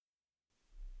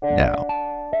now.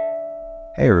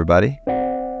 Hey everybody.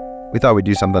 We thought we'd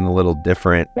do something a little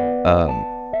different.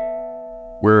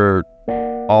 We're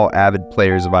all avid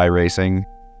players of iRacing.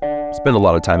 Spend a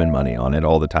lot of time and money on it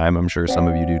all the time. I'm sure some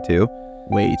of you do too.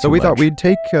 Way too So we much. thought we'd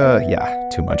take,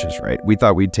 too much is right. We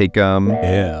thought we'd take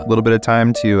a little bit of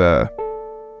time to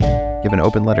give an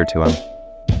open letter to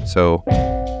him. So,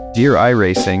 dear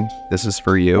iRacing, this is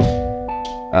for you.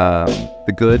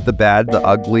 The good, the bad, the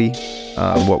ugly,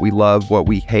 what we love, what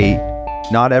we hate,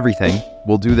 not everything.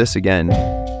 We'll do this again.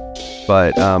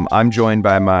 But I'm joined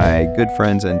by my good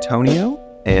friends Antonio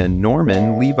and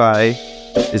Norman. Levi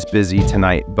is busy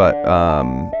tonight, but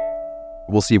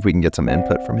we'll see if we can get some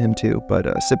input from him too.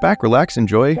 But sit back, relax,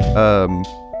 enjoy.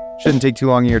 Shouldn't take too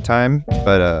long of your time,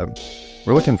 but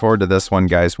we're looking forward to this one,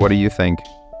 guys. What do you think?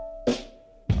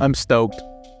 I'm stoked.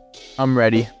 I'm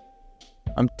ready.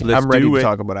 I'm ready to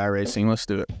talk about iRacing. Let's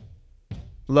do it.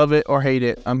 Love it or hate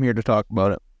it, I'm here to talk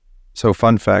about it. So,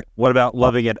 fun fact. What about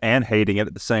loving it and hating it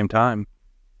at the same time?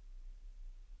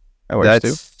 That works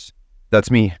too.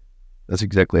 That's me. That's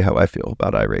exactly how I feel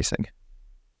about iRacing.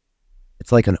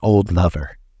 It's like an old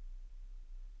lover.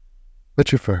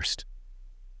 What's your first?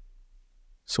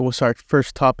 So what's our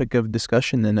first topic of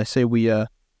discussion then? I say we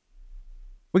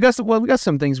got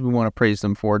some things we want to praise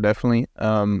them for, definitely.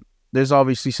 There's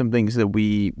obviously some things that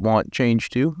we want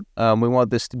changed too. We want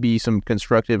this to be some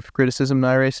constructive criticism in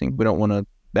iRacing. We don't want to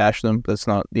bash them. That's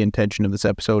not the intention of this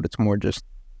episode. It's more just,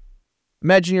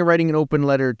 imagine you're writing an open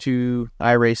letter to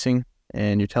iRacing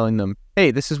and you're telling them,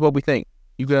 hey, this is what we think.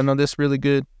 You've done this really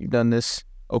good. You've done this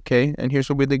okay. And here's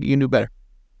what we think you can do better.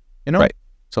 You know? Right.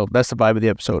 So that's the vibe of the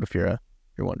episode if you're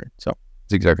wondering. So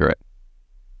that's exactly right.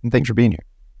 And thanks for being here.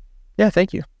 Yeah,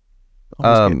 thank you.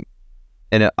 And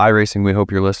at iRacing, we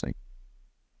hope you're listening.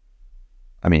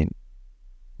 I mean,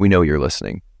 we know you're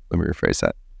listening. Let me rephrase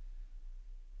that.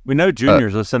 We know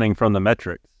Junior's listening from the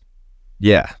metrics.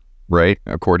 Yeah, right.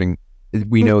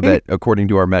 We know that according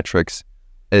to our metrics,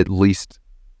 at least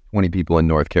 20 people in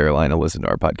North Carolina listen to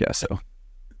our podcast. So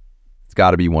it's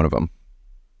got to be one of them.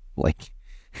 Like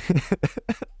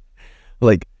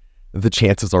the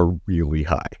chances are really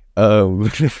high.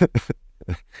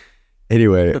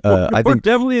 Anyway, I think we're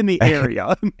definitely in the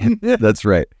area. That's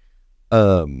right.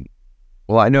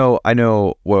 Well, I know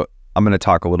what I'm going to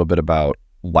talk a little bit about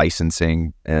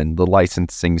licensing and the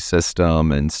licensing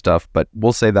system and stuff, but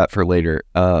we'll save that for later.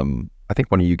 I think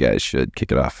one of you guys should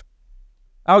kick it off.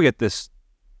 I'll get this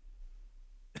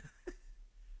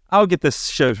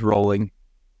show rolling.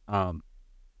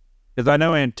 Because I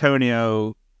know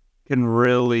Antonio can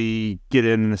really get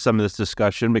into some of this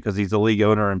discussion because he's a league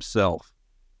owner himself.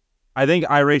 I think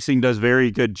iRacing does a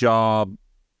very good job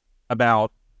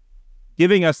about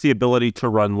giving us the ability to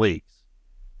run leagues.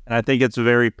 And I think it's a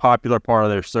very popular part of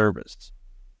their service.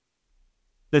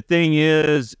 The thing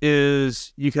is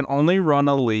you can only run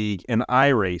a league in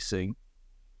iRacing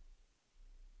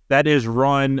that is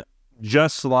run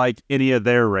just like any of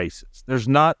their races. There's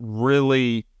not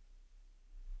really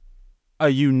a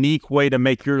unique way to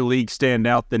make your league stand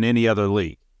out than any other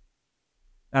league.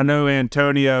 I know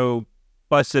Antonio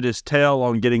busted his tail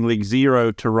on getting League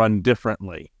Zero to run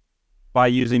differently by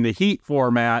using the heat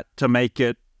format to make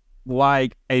it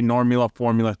like a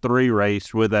Formula 3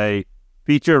 race with a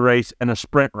feature race and a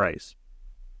sprint race.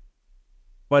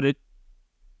 And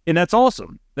that's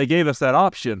awesome. They gave us that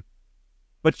option,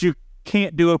 but you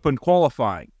can't do open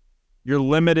qualifying. You're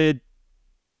limited.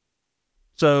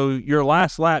 So your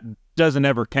last lap doesn't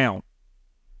ever count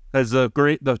as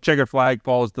the checker flag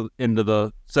falls into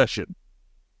the session.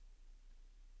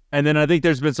 And then I think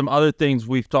there's been some other things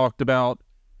we've talked about.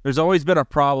 There's always been a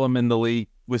problem in the league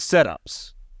with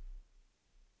setups.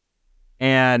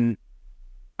 And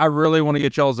I really want to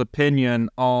get y'all's opinion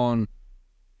on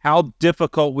how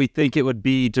difficult we think it would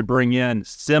be to bring in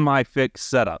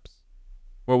semi-fixed setups,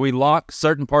 where we lock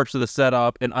certain parts of the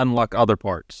setup and unlock other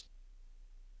parts.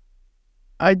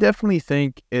 I definitely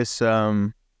think it's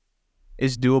doable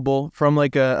from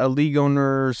like a league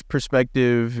owner's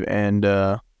perspective, and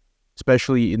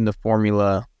especially in the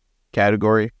formula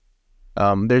category.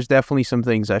 There's definitely some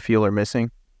things I feel are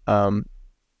missing.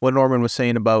 What Norman was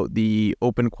saying about the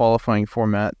open qualifying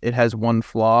format, it has one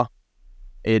flaw.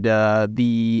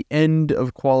 The end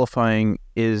of qualifying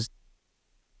is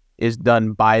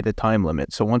done by the time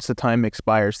limit. So once the time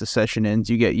expires, the session ends,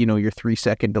 you get, your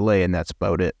 3-second delay, and that's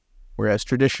about it. Whereas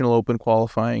traditional open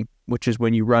qualifying, which is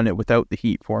when you run it without the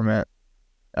heat format,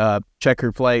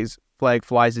 checkered flag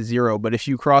flies at 0, but if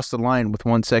you cross the line with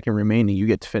 1 second remaining, you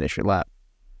get to finish your lap.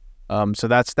 So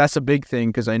that's a big thing,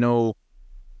 because I know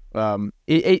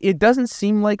It doesn't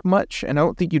seem like much, and I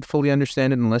don't think you'd fully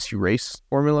understand it unless you race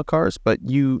Formula cars, but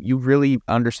you really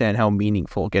understand how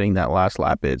meaningful getting that last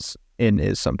lap is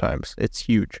sometimes. It's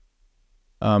huge.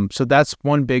 So that's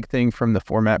one big thing from the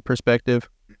format perspective.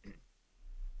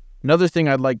 Another thing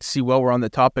I'd like to see while we're on the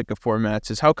topic of formats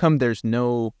is how come there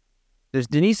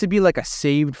needs to be like a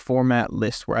saved format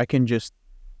list where I can just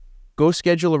go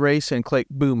schedule a race and click,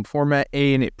 boom, format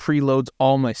A, and it preloads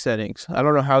all my settings. I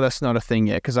don't know how that's not a thing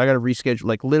yet, because I got to reschedule,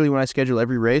 like literally when I schedule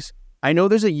every race, I know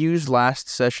there's a use last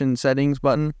session settings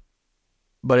button,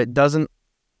 but it doesn't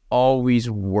always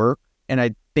work, and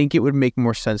I think it would make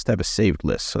more sense to have a saved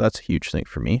list, so that's a huge thing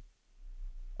for me.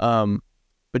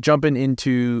 But jumping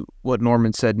into what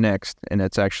Norman said next, and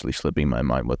it's actually slipping my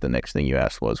mind what the next thing you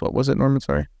asked was. What was it, Norman?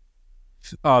 Sorry.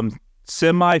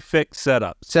 Semi-fixed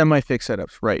setups. Semi-fixed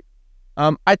setups, right.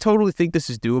 I totally think this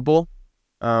is doable.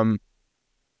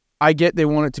 I get they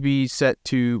want it to be set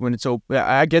to when it's open.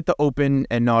 I get the open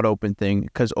and not open thing,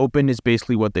 because open is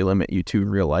basically what they limit you to in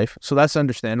real life. So that's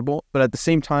understandable. But at the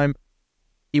same time,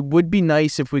 it would be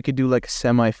nice if we could do like a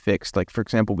semi-fixed. Like, for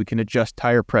example, we can adjust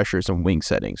tire pressures and wing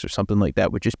settings or something like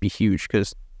that. Would just be huge,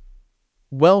 because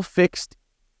well-fixed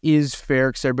is fair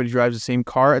because everybody drives the same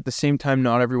car. At the same time,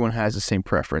 not everyone has the same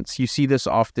preference. You see this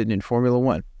often in Formula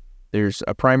One. There's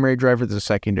a primary driver, there's a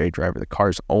secondary driver. The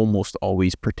cars almost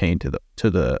always pertain to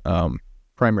the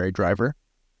primary driver.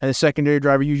 And the secondary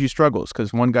driver usually struggles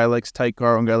because one guy likes a tight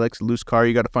car, one guy likes a loose car.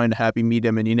 You got to find a happy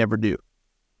medium, and you never do.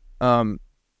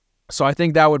 So I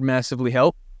think that would massively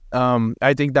help.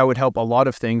 I think that would help a lot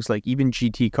of things, like even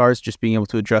GT cars, just being able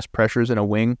to adjust pressures in a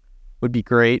wing would be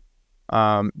great.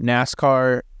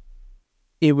 NASCAR,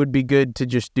 it would be good to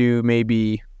just do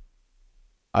maybe,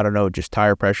 I don't know, just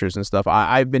tire pressures and stuff.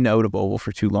 I've been out of oval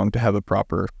for too long to have a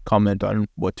proper comment on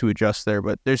what to adjust there,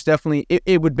 but there's definitely,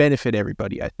 it would benefit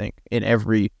everybody, I think, in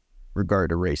every regard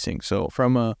to racing. So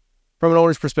from an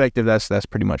owner's perspective, that's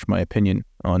pretty much my opinion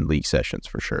on league sessions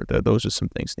for sure. Those are some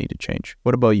things that need to change.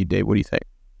 What about you, Dave? What do you think?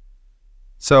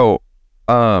 So,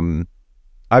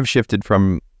 I've shifted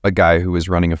from a guy who was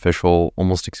running official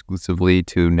almost exclusively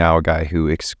to now a guy who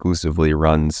exclusively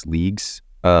runs leagues,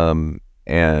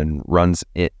 and runs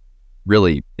it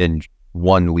really in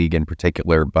one league in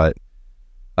particular. But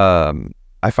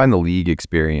I find the league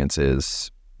experience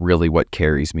is really what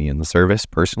carries me in the service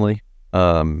personally.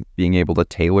 Being able to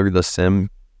tailor the sim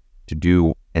to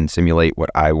do and simulate what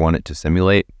I want it to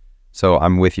simulate. So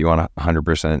I'm with you on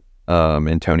 100%.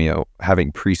 Antonio,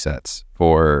 having presets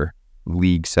for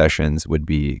league sessions would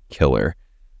be killer.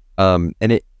 And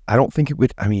I don't think it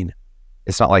would, I mean,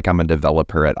 it's not like I'm a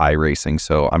developer at iRacing,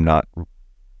 so I'm not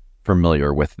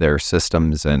familiar with their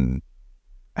systems and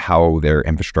how their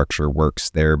infrastructure works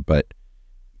there. But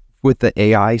with the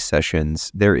AI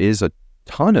sessions, there is a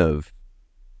ton of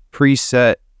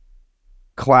preset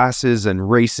classes and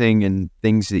racing and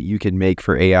things that you can make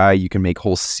for AI. You can make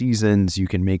whole seasons. You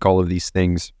can make all of these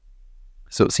things.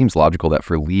 So it seems logical that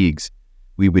for leagues,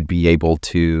 we would be able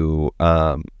to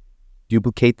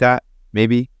duplicate that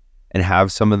maybe and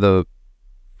have some of the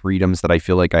freedoms that I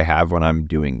feel like I have when I'm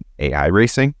doing AI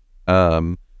racing.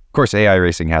 Of course, AI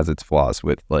racing has its flaws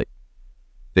with like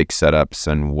fixed setups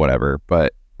and whatever,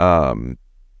 but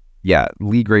yeah,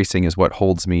 league racing is what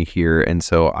holds me here. And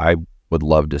so I would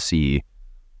love to see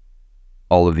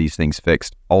all of these things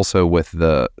fixed. Also with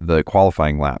the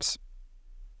qualifying laps,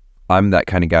 I'm that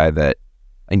kind of guy that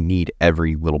I need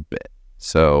every little bit.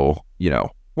 So, you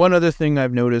know. One other thing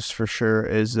I've noticed for sure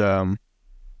is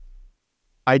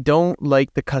I don't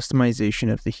like the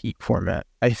customization of the heat format.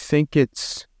 I think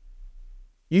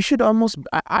you should almost,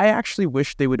 I actually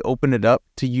wish they would open it up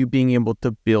to you being able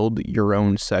to build your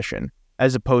own session,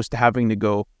 as opposed to having to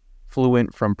go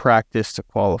fluent from practice to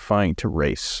qualifying to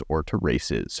race or to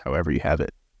races, however you have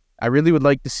it. I really would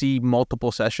like to see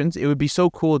multiple sessions. It would be so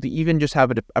cool to even just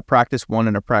have a practice 1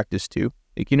 and a practice 2.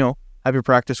 Like, you know, have your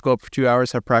practice go up for 2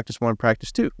 hours, have practice 1,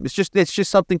 practice 2. It's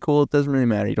just something cool. It doesn't really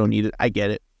matter. You don't need it. I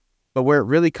get it. But where it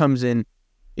really comes in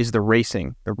is the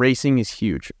racing. The racing is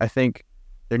huge. I think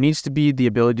there needs to be the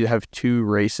ability to have 2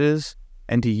 races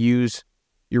and to use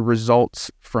your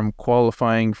results from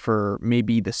qualifying for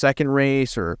maybe the second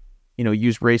race, or, you know,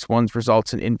 use race 1's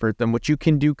results and invert them, which you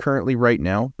can do currently right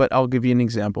now. But I'll give you an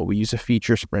example. We use a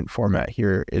feature sprint format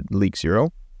here at League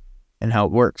Zero. And how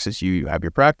it works is you have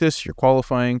your practice, your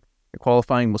qualifying. Your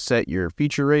qualifying will set your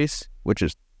feature race, which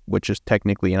is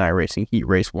technically an iRacing Heat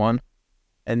Race 1.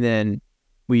 And then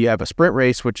we have a sprint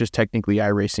race, which is technically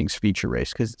iRacing's feature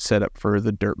race because it's set up for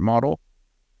the dirt model.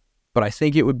 But I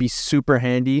think it would be super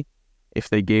handy if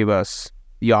they gave us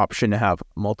the option to have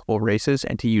multiple races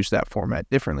and to use that format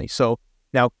differently. So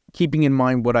Now, keeping in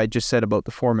mind what I just said about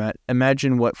the format,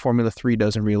 imagine what Formula 3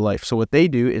 does in real life. So what they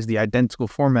do is the identical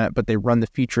format, but they run the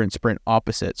feature and sprint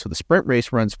opposite. So the sprint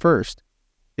race runs first.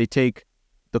 They take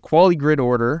the quali grid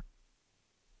order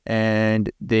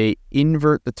and they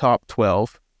invert the top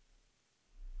 12,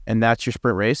 and that's your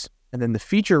sprint race. And then the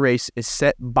feature race is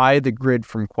set by the grid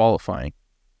from qualifying.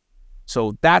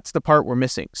 So that's the part we're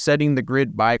missing, setting the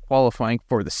grid by qualifying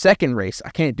for the second race. I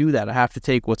can't do that. I have to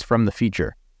take what's from the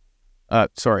feature.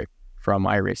 From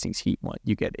iRacing's Heat 1.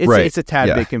 You get it. It's a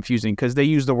tad bit confusing because they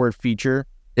use the word feature.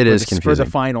 It is confusing for the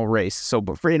final race. So,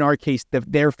 but in our case,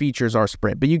 their features are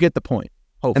sprint. But you get the point.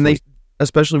 Hopefully. And they,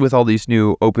 especially with all these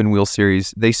new open wheel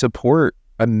series, they support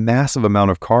a massive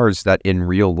amount of cars that in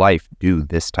real life do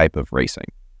this type of racing.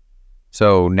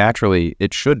 So naturally,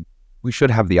 we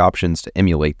should have the options to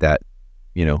emulate that.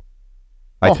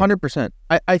 100%.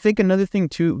 I think another thing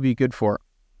too would be good for.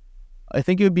 I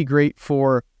think it would be great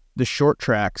for the short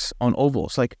tracks on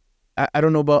ovals. Like, I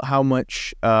don't know about how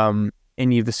much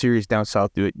any of the series down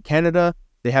south do it. In Canada,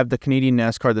 they have the Canadian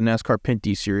NASCAR, the NASCAR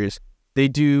Pinty series. They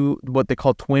do what they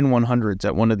call twin 100s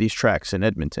at one of these tracks in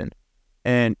Edmonton.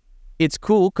 And it's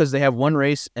cool because they have one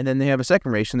race and then they have a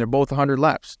second race and they're both 100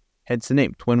 laps. Hence the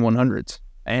name, twin 100s.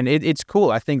 And it's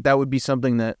cool. I think that would be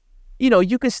something that,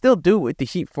 you can still do with the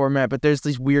Heat format, but there's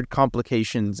these weird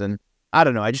complications and I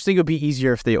don't know. I just think it would be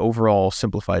easier if they overall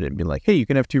simplified it and be like, hey, you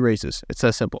can have two races. It's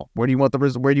that simple. Where do you want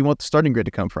the starting grid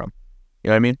to come from? You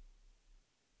know what I mean?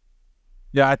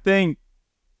 Yeah, I think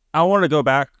I want to go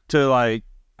back to I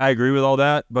agree with all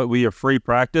that, but we are free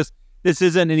practice. This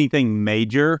isn't anything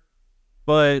major,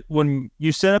 but when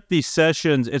you set up these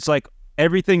sessions, it's like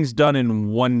everything's done in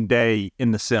one day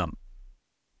in the sim.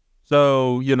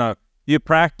 So, you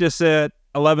practice at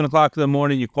 11 o'clock in the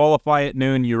morning, you qualify at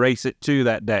noon, you race at 2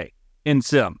 that day. In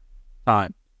sim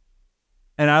time.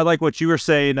 And I like what you were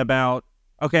saying about,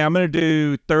 okay, I'm going to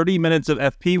do 30 minutes of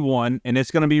FP1 and it's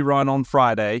going to be run on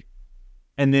Friday.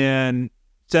 And then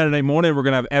Saturday morning, we're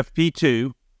going to have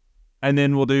FP2. And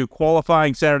then we'll do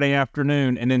qualifying Saturday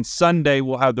afternoon. And then Sunday,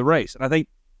 we'll have the race. And I think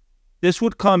this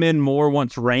would come in more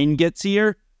once rain gets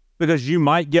here because you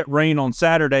might get rain on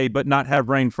Saturday, but not have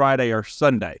rain Friday or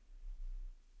Sunday.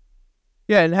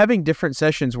 Yeah, and having different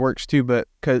sessions works too, but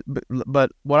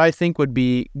what I think would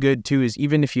be good too is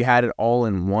even if you had it all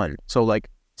in one. So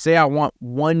say I want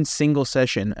one single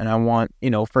session and I want,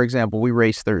 for example, we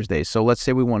race Thursdays. So let's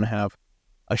say we want to have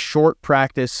a short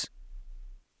practice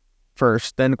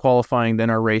first, then qualifying, then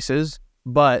our races.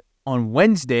 But on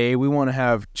Wednesday, we want to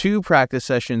have 2 practice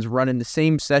sessions run in the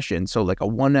same session. So like a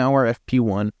 1 hour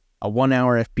FP1, a 1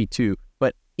 hour FP2.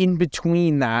 But in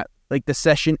between that, the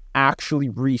session actually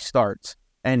restarts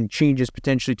and changes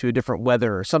potentially to a different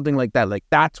weather or something like that.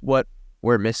 That's what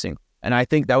we're missing. And I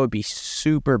think that would be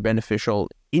super beneficial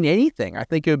in anything. I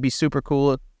think it would be super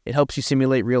cool. It helps you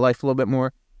simulate real life a little bit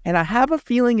more. And I have a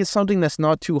feeling it's something that's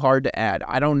not too hard to add.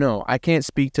 I don't know. I can't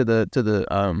speak to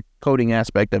the coding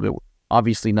aspect of it.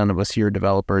 Obviously, none of us here are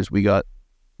developers. We got,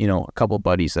 a couple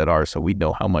buddies that are, so we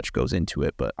know how much goes into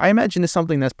it. But I imagine it's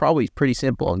something that's probably pretty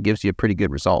simple and gives you a pretty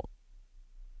good result.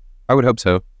 I would hope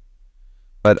so.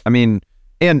 But I mean,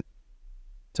 and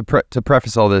to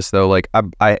preface all this though,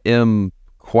 I am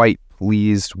quite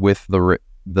pleased with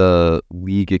the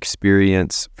league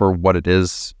experience for what it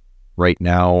is right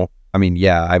now. I mean,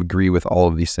 yeah, I agree with all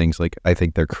of these things. I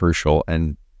think they're crucial,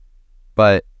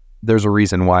 but there's a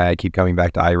reason why I keep coming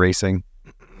back to iRacing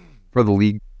for the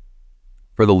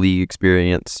league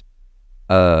experience.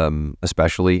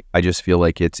 Especially, I just feel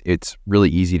like it's really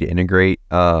easy to integrate.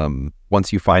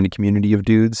 Once you find a community of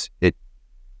dudes, it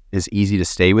is easy to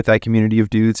stay with that community of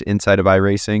dudes inside of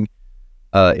iRacing.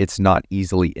 It's not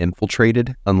easily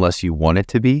infiltrated unless you want it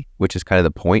to be, which is kind of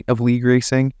the point of league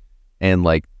racing. And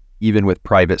even with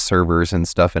private servers and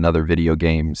stuff in other video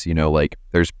games,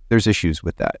 there's issues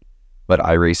with that. But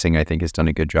iRacing, I think, has done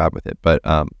a good job with it. But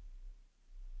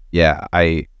yeah,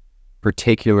 I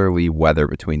particularly weather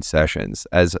between sessions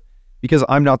because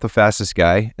I'm not the fastest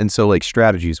guy, and so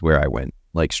strategy is where I win.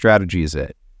 Strategy is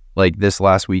it. This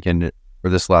last week in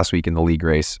the league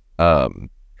race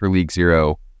for League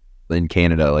Zero in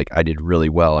Canada, I did really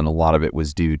well, and a lot of it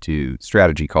was due to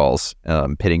strategy calls,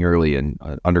 pitting early and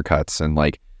undercuts, and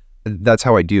that's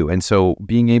how I do. And so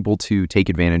being able to take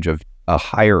advantage of a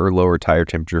higher or lower tire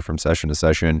temperature from session to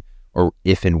session, or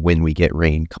if and when we get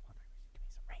rain, come on,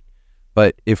 rain.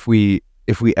 But if we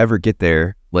ever get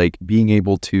there, being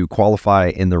able to qualify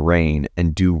in the rain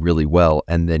and do really well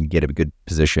and then get a good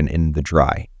position in the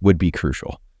dry would be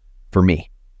crucial for me.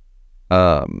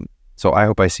 So I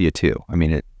hope I see it too. I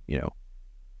mean,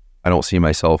 I don't see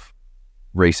myself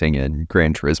racing in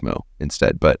Gran Turismo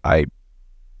instead, but I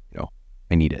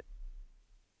I need it.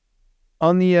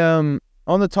 On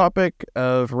the topic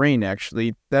of rain,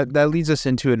 actually, that leads us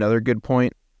into another good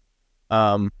point.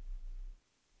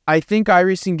 I think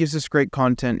iRacing gives us great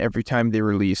content every time they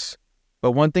release,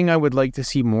 but one thing I would like to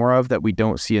see more of that we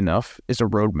don't see enough is a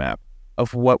roadmap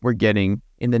of what we're getting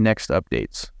in the next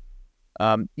updates.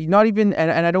 Not even,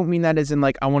 and I don't mean that as in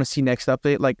like I want to see next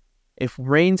update. Like if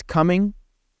rain's coming,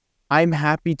 I'm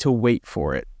happy to wait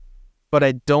for it, but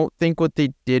I don't think what they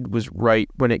did was right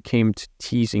when it came to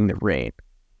teasing the rain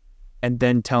and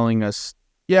then telling us,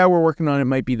 yeah, we're working on it,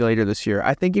 might be later this year.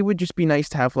 I think it would just be nice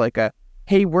to have like a,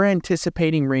 hey, we're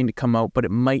anticipating rain to come out, but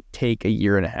it might take a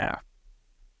year and a half.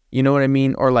 You know what I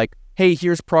mean? Or like, hey,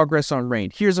 here's progress on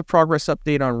rain. Here's a progress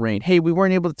update on rain. Hey, we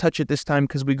weren't able to touch it this time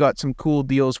because we got some cool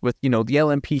deals with, the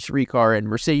LMP3 car and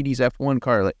Mercedes F1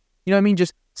 car. Like, you know what I mean?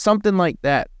 Just something like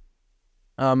that.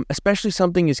 Especially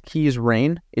something as key as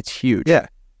rain. It's huge. Yeah.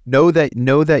 Know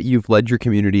that you've led your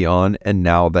community on, and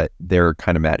now that they're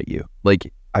kind of mad at you.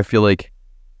 Like, I feel like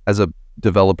as a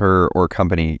developer or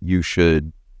company, you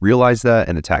should realize that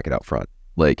and attack it out front.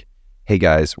 Like, hey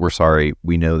guys, we're sorry.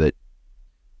 We know that,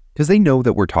 because they know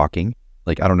that we're talking.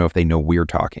 Like, I don't know if they know we're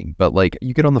talking, but like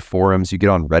you get on the forums, you get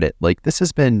on Reddit, like this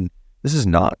is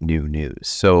not new news.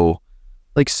 So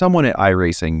like someone at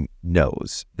iRacing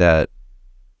knows that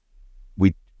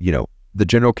the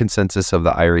general consensus of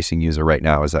the iRacing user right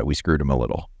now is that we screwed them a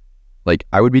little. Like,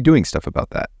 I would be doing stuff about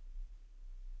that,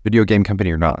 video game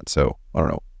company or not. So I don't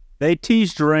know. They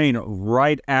teased rain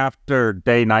right after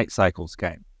day-night cycles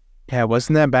came. Yeah,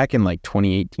 wasn't that back in like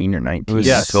 2018 or 19? It was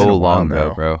Yes. so long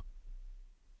ago, bro.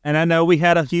 And I know we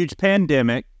had a huge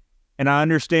pandemic, and I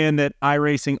understand that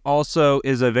iRacing also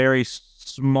is a very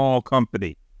small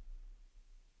company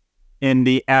in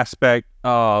the aspect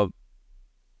of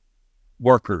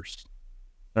workers.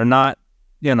 They're not,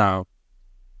 they're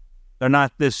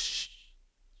not this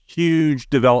huge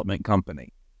development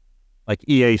company like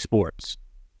EA Sports.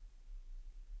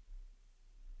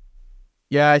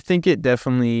 Yeah, I think it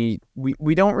definitely,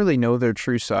 we don't really know their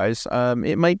true size.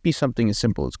 It might be something as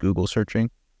simple as Google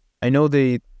searching. I know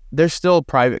they're still a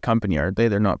private company, aren't they?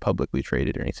 They're not publicly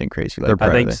traded or anything crazy like that.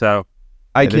 I think so.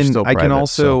 I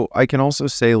can also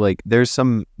say like there's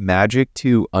some magic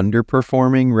to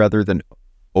underperforming rather than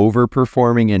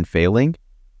overperforming and failing.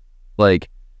 Like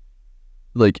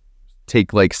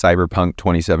take like Cyberpunk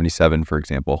 2077 for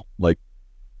example. Like,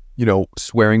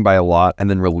 swearing by a lot and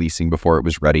then releasing before it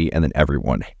was ready, and then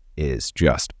everyone is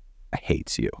just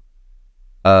hates you.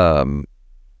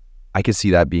 I could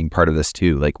see that being part of this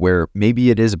too, like where maybe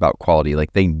it is about quality,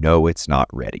 like they know it's not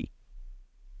ready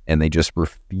and they just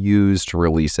refuse to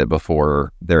release it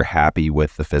before they're happy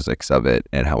with the physics of it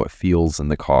and how it feels in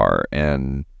the car.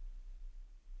 And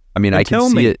I mean, I can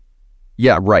see it.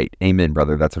 Yeah, right. Amen,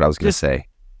 brother. That's what I was going to say.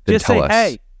 Then just say,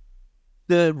 hey,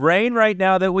 the rain right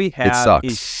now that we have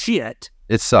is shit.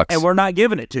 It sucks. And we're not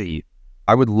giving it to you.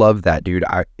 I would love that, dude.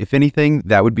 If anything,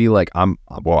 that would be like, I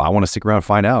want to stick around and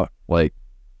find out. Like,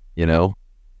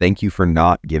 thank you for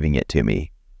not giving it to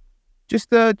me.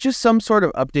 Just some sort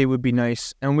of update would be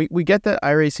nice. And we get that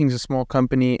iRacing's a small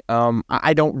company.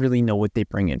 I don't really know what they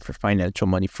bring in for financial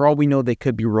money. For all we know, they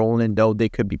could be rolling in dough. They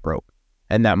could be broke.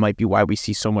 And that might be why we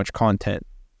see so much content.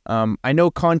 I know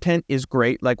content is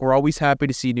great. Like, we're always happy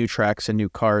to see new tracks and new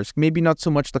cars. Maybe not so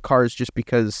much the cars, just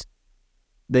because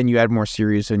then you add more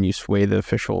series and you sway the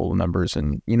official numbers,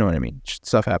 and you know what I mean?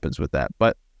 Stuff happens with that.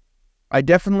 But I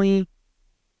definitely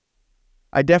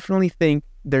think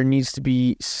there needs to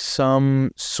be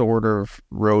some sort of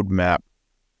roadmap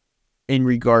in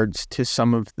regards to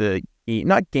some of the,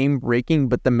 not game breaking,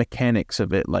 but the mechanics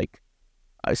of it. Like,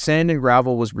 sand and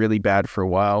gravel was really bad for a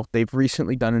while. They've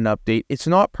recently done an update. It's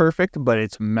not perfect, but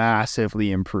it's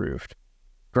massively improved.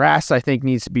 Grass, I think,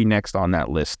 needs to be next on that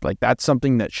list. Like, that's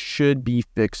something that should be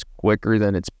fixed quicker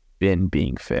than it's been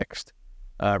being fixed.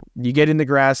 You get in the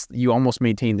grass, you almost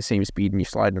maintain the same speed and you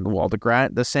slide into the wall.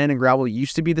 The sand and gravel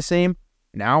used to be the same.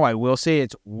 Now, I will say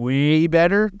it's way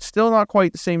better. Still not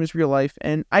quite the same as real life.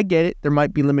 And I get it. There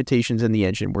might be limitations in the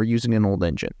engine. We're using an old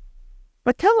engine.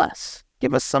 But tell us.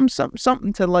 Give us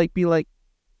something to like be like,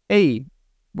 hey,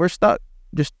 we're stuck.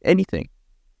 Just anything.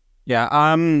 Yeah,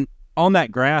 on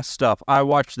that grass stuff, I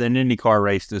watched an IndyCar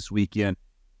race this weekend,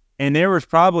 and there was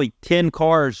probably 10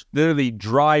 cars literally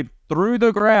drive through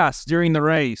the grass during the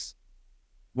race.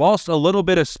 Lost a little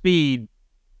bit of speed,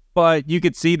 but you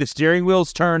could see the steering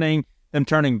wheels turning, them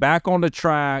turning back on the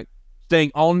track,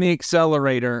 staying on the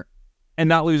accelerator, and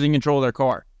not losing control of their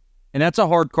car. And that's a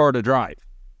hard car to drive.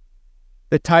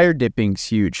 The tire dipping's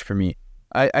huge for me.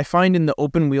 I find in the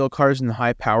open wheel cars and the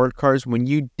high powered cars, when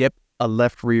you dip a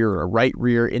left rear or a right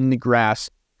rear in the grass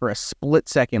for a split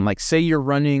second. Like, say you're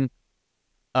running,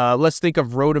 let's think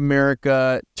of Road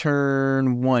America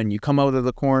turn 1. You come out of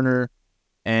the corner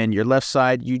and your left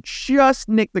side, you just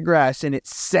nick the grass and it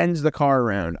sends the car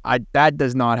around. That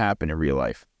does not happen in real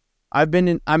life. I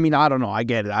don't know. I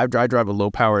get it. I drive a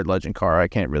low-powered legend car. I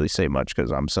can't really say much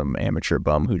because I'm some amateur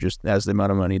bum who just has the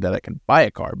amount of money that I can buy a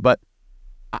car. But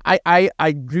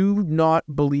I do not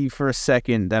believe for a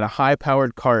second that a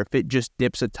high-powered car, if it just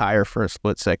dips a tire for a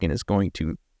split second, is going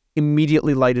to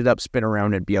immediately light it up, spin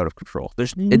around, and be out of control.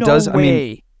 There's no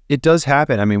way. It does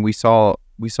happen. I mean, we saw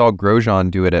Grosjean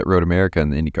do it at Road America in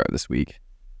the IndyCar this week.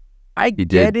 He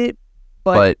get it,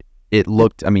 but it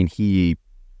looked. I mean, he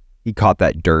caught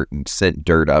that dirt and sent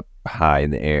dirt up high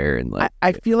in the air, and like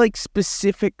I feel like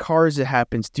specific cars it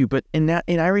happens to, but in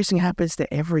iRacing it happens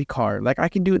to every car. Like I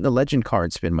can do it in the legend car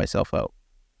and spin myself out.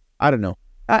 I don't know.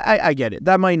 I get it.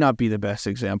 That might not be the best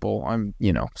example.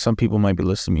 Some people might be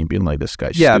listening to me and being like, this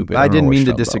guy's stupid. I didn't mean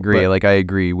to disagree. Like I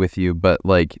agree with you, but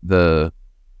like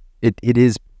it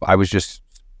is. I was just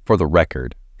for the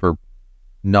record for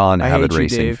non-avid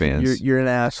racing Dave. fans. You're an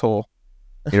asshole.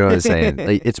 You know what I'm saying?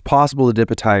 Like, it's possible to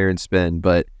dip a tire and spin,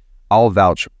 but I'll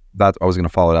vouch that I was going to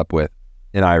follow it up with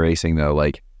in iRacing though,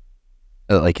 like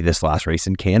this last race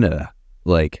in Canada,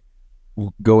 like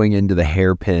going into the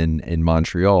hairpin in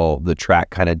Montreal, the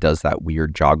track kind of does that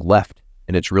weird jog left,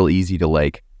 and it's real easy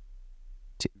to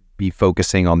be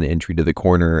focusing on the entry to the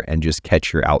corner and just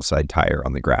catch your outside tire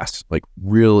on the grass. Like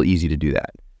real easy to do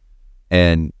that.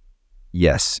 And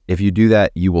yes, if you do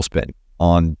that, you will spin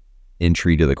on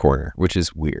entry to the corner, which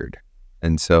is weird.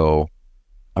 And so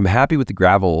I'm happy with the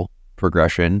gravel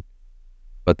progression,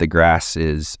 but the grass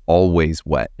is always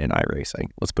wet in iRacing.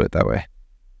 Let's put it that way.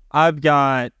 I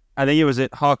think it was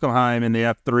at Hockenheim in the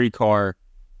F3 car.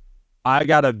 I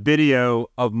got a video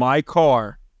of my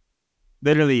car.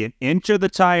 Literally an inch of the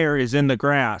tire is in the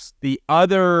grass. The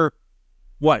other,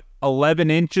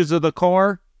 11 inches of the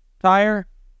car tire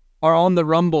are on the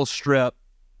rumble strip.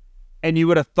 And you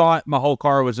would have thought my whole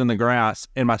car was in the grass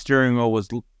and my steering wheel was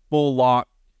full lock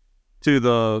to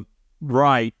the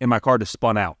right and my car just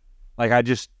spun out. Like I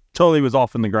just totally was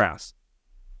off in the grass.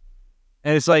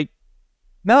 And it's like,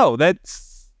 no,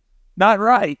 that's not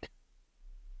right.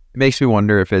 It makes me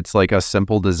wonder if it's like a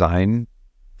simple design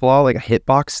flaw, like a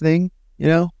hitbox thing,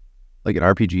 like in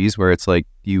RPGs where it's like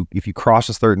if you cross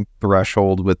a certain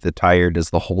threshold with the tire, does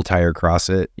the whole tire cross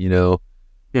it,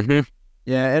 Mm-hmm.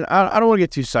 Yeah, and I don't want to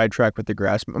get too sidetracked with the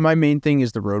grass. My main thing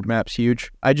is the roadmap's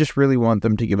huge. I just really want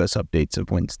them to give us updates of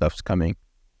when stuff's coming,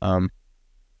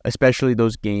 especially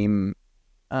those game.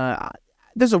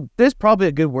 There's probably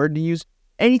a good word to use.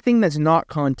 Anything that's not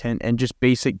content and just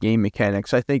basic game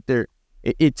mechanics. I think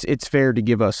it's fair to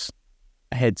give us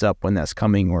a heads up when that's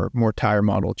coming or more tire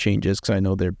model changes because I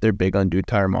know they're big on new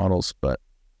tire models, but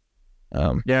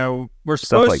yeah, we're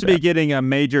supposed to be getting a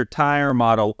major tire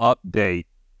model update.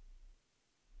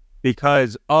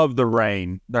 Because of the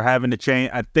rain, they're having to change.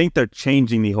 I think they're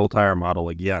changing the whole tire model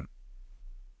again.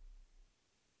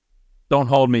 Don't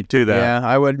hold me to that. Yeah,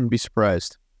 I wouldn't be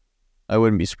surprised. I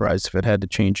wouldn't be surprised if it had to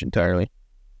change entirely.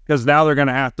 Because now they're going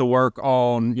to have to work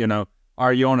on,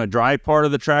 are you on a dry part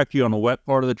of the track? Are you on a wet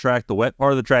part of the track? The wet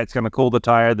part of the track is going to cool the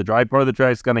tire. The dry part of the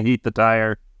track is going to heat the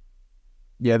tire.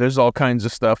 Yeah, there's all kinds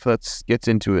of stuff that gets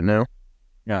into it now.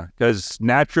 Yeah, because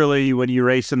naturally, when you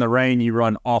race in the rain, you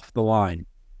run off the line.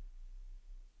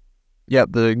 Yeah,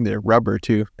 the rubber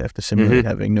too. They have to simulate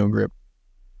having no grip.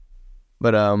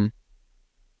 But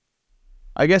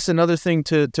I guess another thing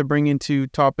to bring into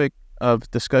topic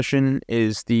of discussion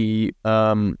is the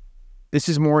this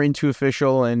is more into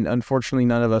official, and unfortunately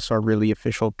none of us are really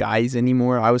official guys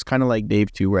anymore. I was kind of like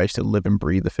Dave too, where I used to live and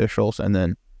breathe officials, and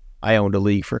then I owned a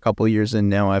league for a couple of years, and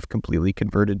now I've completely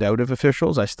converted out of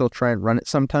officials. I still try and run it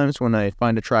sometimes when I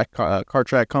find a car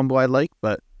track combo I like,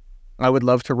 but I would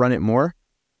love to run it more.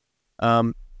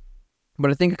 But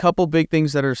I think a couple big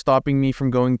things that are stopping me from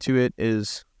going to it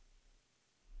is,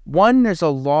 one, there's a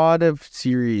lot of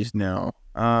series now.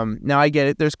 Now I get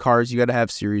it, there's cars, you got to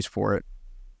have series for it.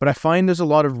 But I find there's a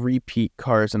lot of repeat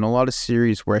cars and a lot of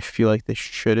series where I feel like they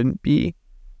shouldn't be.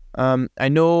 I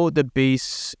know the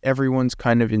base, everyone's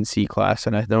kind of in C-Class,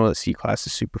 and I know that C-Class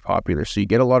is super popular. So you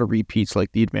get a lot of repeats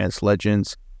like the Advanced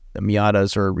Legends, the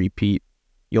Miatas are a repeat.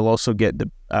 You'll also get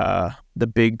the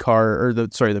big car, or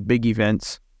the big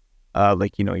events,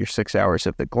 like, your 6 hours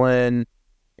at the Glen,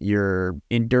 your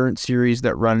endurance series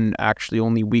that run actually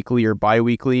only weekly or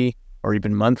bi-weekly or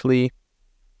even monthly.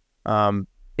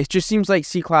 It just seems like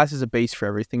C-Class is a base for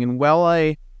everything. And while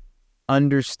I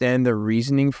understand the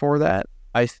reasoning for that,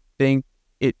 I think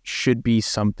it should be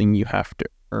something you have to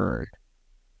earn.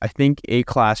 I think A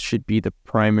class should be the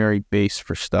primary base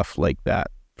for stuff like that.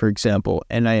 For example,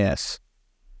 NIS.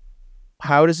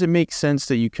 How does it make sense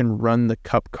that you can run the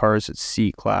cup cars at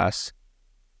C class,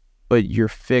 but your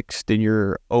fixed and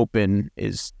your open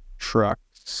is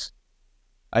trucks?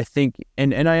 I think,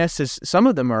 and NIS is, some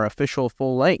of them are official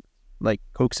full length, like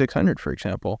Coke 600, for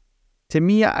example. To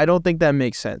me, I don't think that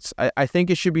makes sense. I think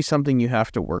it should be something you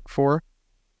have to work for.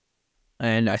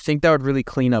 And I think that would really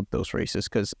clean up those races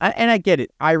because, and I get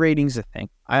it, iRating's a thing.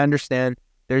 I understand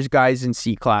there's guys in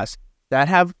C class that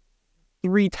have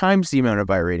 3 times the amount of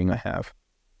iRating I have.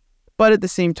 But at the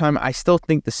same time, I still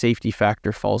think the safety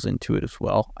factor falls into it as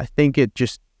well. I think it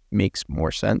just makes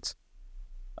more sense.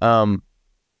 What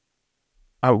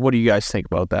do you guys think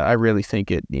about that? I really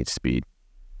think it needs to be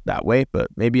that way, but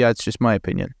maybe that's just my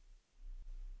opinion.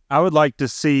 I would like to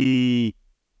see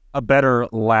a better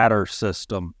ladder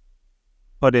system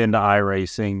put into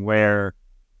iRacing where,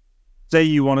 say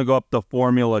you want to go up the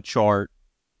formula chart,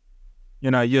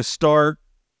 you start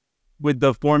with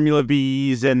the Formula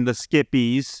Vs and the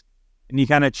Skippies, and you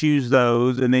kind of choose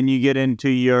those, and then you get into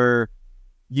your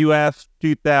UF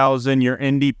 2000, your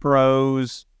Indy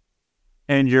Pros,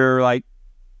 and you're like,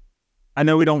 I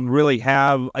know we don't really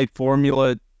have a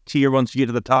Formula tier once you get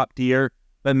to the top tier,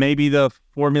 but maybe the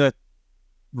Formula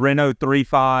Renault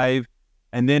 3.5,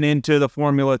 and then into the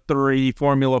Formula 3,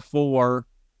 Formula 4,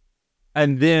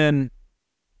 and then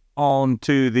on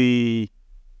to the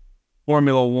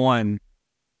Formula 1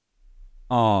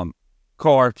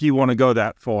 car if you want to go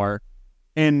that far.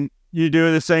 And you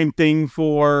do the same thing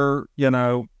for,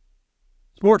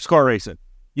 sports car racing.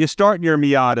 You start in your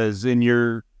Miatas and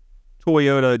your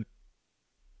Toyota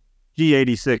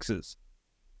G86s.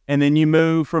 And then you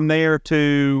move from there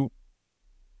to,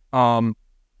 like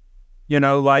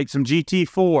some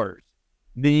GT4s.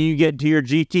 Then you get to your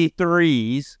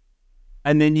GT3s.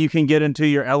 And then you can get into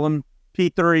your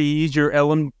LMP3s, your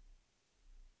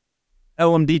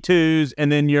LMD2s,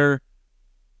 and then your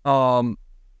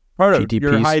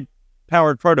your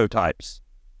high-powered prototypes.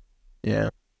 Yeah.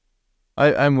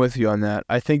 I'm with you on that.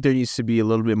 I think there needs to be a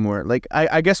little bit more. Like,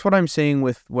 I guess what I was saying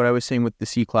with the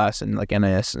C class and like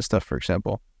NIS and stuff, for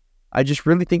example, I just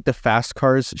really think the fast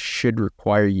cars should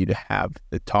require you to have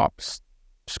the top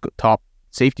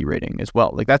safety rating as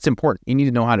well. Like, that's important. You need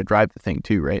to know how to drive the thing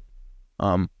too, right?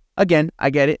 Again, I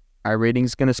get it. iRating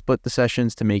is going to split the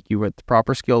sessions to make you at the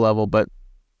proper skill level, but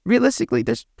realistically,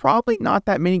 there's probably not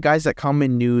that many guys that come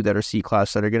in new that are C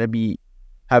class that are going to be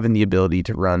having the ability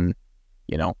to run,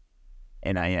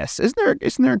 NIS. Isn't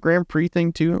there a Grand Prix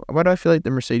thing too? Why do I feel like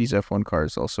the Mercedes F1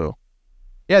 cars also?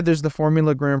 Yeah, there's the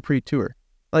Formula Grand Prix Tour.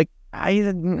 Like, I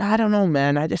don't know,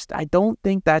 man. I don't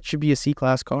think that should be a C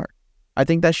class car. I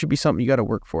think that should be something you got to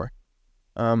work for.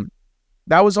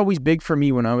 That was always big for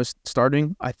me when I was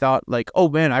starting. I thought like, oh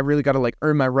man, I really got to like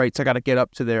earn my rights. I got to get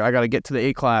up to there. I got to get to the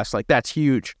A class. Like, that's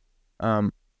huge.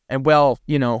 And well,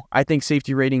 I think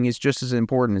safety rating is just as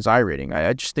important as iRating.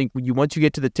 I just think once you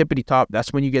get to the tippity top,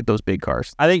 that's when you get those big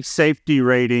cars. I think safety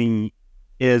rating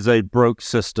is a broke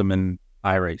system in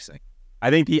iRacing. I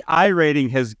think the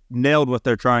iRating has nailed what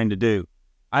they're trying to do.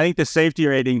 I think the safety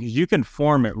rating, because you can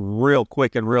form it real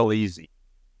quick and real easy.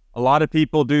 A lot of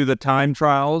people do the time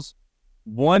trials.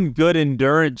 One good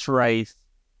endurance race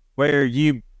where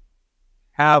you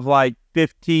have like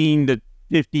 15 to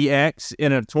 50x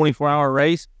in a 24-hour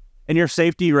race, and your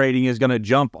safety rating is going to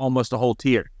jump almost a whole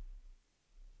tier.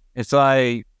 It's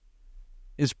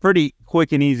pretty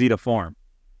quick and easy to farm.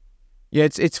 Yeah,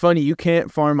 it's funny. You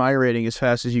can't farm iRating as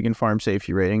fast as you can farm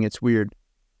safety rating. It's weird.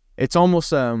 It's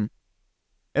almost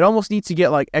it almost needs to get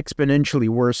like exponentially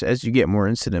worse as you get more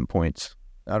incident points.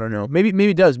 I don't know. Maybe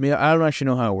it does. I don't actually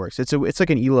know how it works. It's like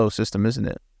an ELO system, isn't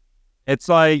it? It's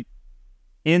like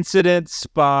incidents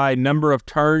by number of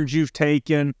turns you've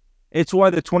taken. It's why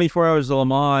the 24 Hours of Le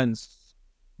Mans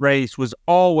race was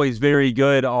always very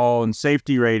good on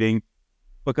safety rating,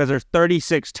 because there's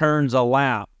 36 turns a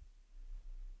lap.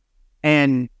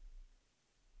 And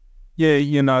you're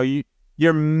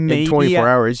maybe in 24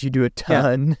 hours, you do a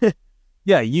ton.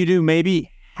 Yeah, you do maybe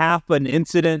half an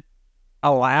incident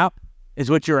a lap is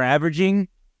what you're averaging.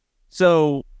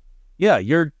 So, yeah,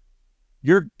 you're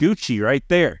Gucci right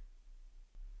there.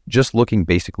 Just looking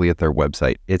basically at their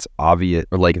website, it's obvious,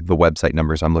 or like the website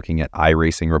numbers, I'm looking at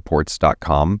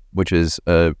iRacingReports.com, which is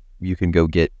you can go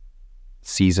get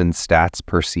season stats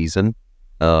per season,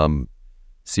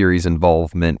 series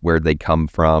involvement, where they come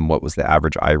from, what was the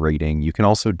average iRating. You can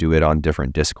also do it on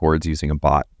different Discords using a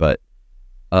bot, but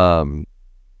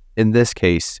in this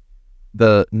case,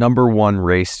 the number one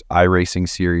race iRacing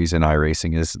series in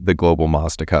iRacing is the Global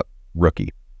Mazda Cup Rookie.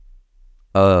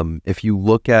 If you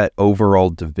look at overall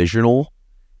divisional,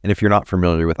 and if you're not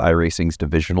familiar with iRacing's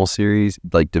divisional series,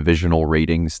 like divisional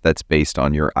ratings, that's based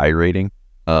on your iRating,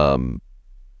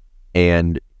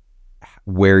 and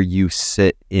where you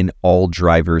sit in all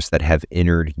drivers that have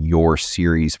entered your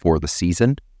series for the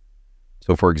season.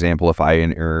 So for example, if I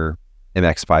enter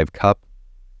MX5 Cup,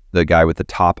 the guy with the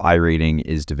top iRating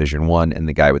is Division 1 and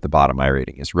the guy with the bottom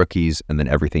iRating is rookies, and then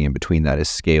everything in between that is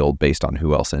scaled based on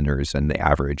who else enters and the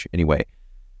average. Anyway,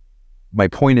 my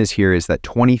point is here is that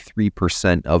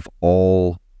 23% of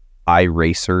all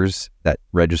iRacers that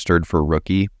registered for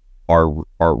rookie are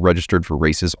registered for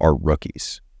races are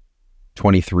rookies.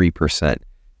 23%.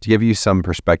 To give you some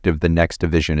perspective, the next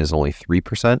division is only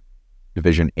 3%.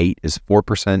 Division 8 is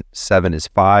 4%, 7 is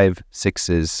 5, 6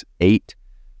 is 8.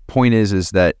 Point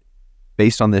is that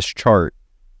based on this chart,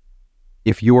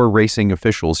 if you're racing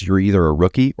officials, you're either a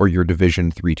rookie or you're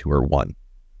Division 3, 2, or 1.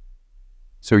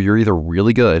 So you're either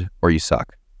really good or you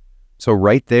suck. So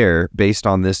right there, based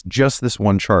on this, just this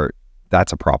one chart,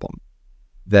 that's a problem.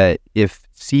 That if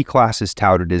C-Class is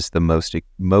touted as the most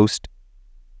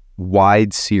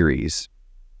wide series,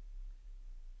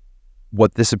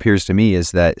 what this appears to me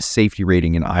is that safety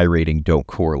rating and iRating don't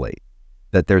correlate.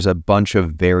 That there's a bunch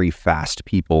of very fast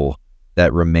people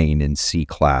that remain in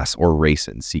C-Class or race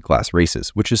in C-Class races,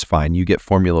 which is fine. You get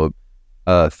Formula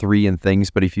 3 and things,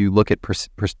 but if you look at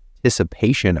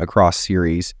participation across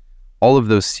series, all of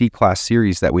those C-Class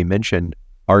series that we mentioned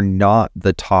are not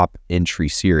the top entry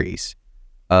series.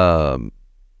 Formula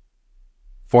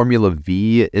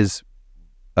V is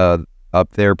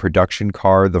up there, production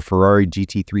car, the Ferrari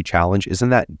GT3 Challenge. Isn't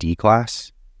that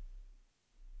D-Class?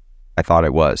 I thought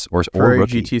it was. Or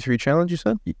rookie. GT3 Challenge, you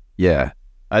said? Yeah.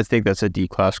 I think that's a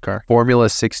D-Class car. Formula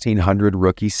 1600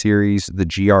 Rookie Series, the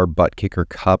GR Butt Kicker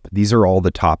Cup. These are all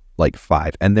the top,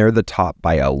 5. And they're the top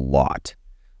by a lot.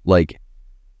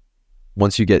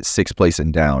 Once you get 6th place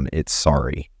and down, it's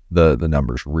sorry. The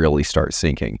numbers really start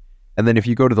sinking. And then if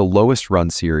you go to the lowest run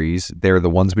series, they're the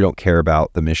ones we don't care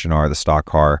about, the Mission R, the stock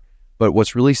car. But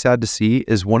what's really sad to see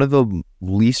is one of the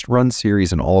least run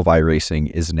series in all of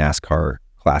iRacing is NASCAR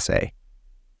Class A.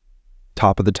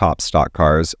 Top of the top stock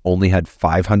cars only had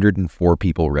 504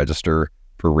 people register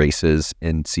for races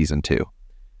in season 2.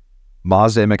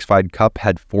 Mazda MX-5 Cup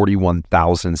had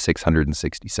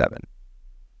 41,667.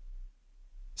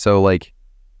 So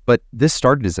but this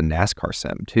started as a NASCAR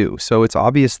sim too. So it's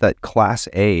obvious that Class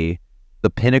A, the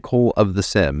pinnacle of the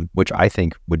sim, which I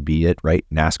think would be it, right?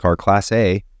 NASCAR Class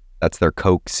A, that's their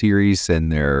Coke series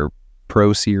and their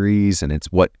Pro series, and it's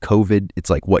what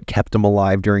kept them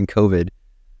alive during COVID,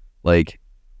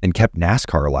 and kept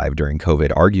NASCAR alive during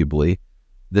COVID, arguably.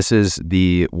 This is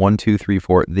the 1, 2, 3,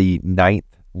 4, the 9th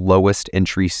lowest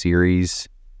entry series.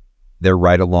 They're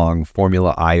right along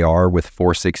Formula IR with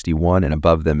 461, and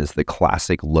above them is the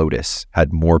classic Lotus,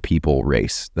 had more people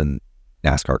race than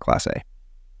NASCAR Class A.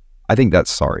 I think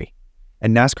that's sorry.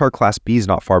 And NASCAR Class B is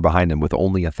not far behind them with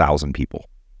only 1,000 people.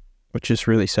 Which is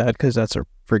really sad because that's a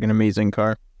friggin' amazing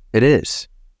car. It is.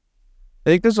 I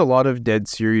think there's a lot of dead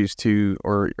series too,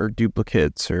 or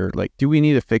duplicates, or do we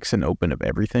need to fix and open of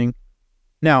everything?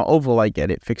 Now, Oval, I get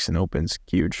it. Fix and open's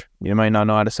huge. You might not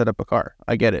know how to set up a car.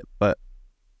 I get it. But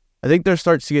I think there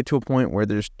starts to get to a point where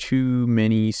there's too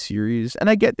many series. And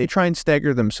I get they try and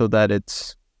stagger them so that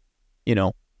it's,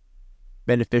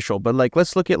 beneficial. But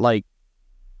let's look at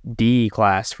D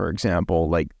class, for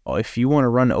example. If you want to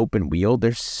run open wheel,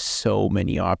 there's so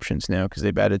many options now because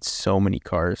they've added so many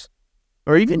cars.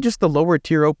 Or even just the lower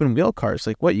tier open wheel cars.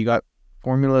 You got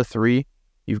Formula 3,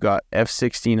 you've got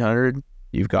F1600,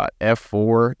 you've got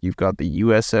F4, you've got the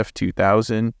USF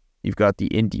 2000, you've got the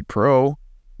Indy Pro,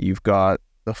 you've got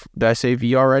did I say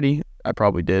V already? I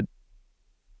probably did.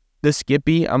 The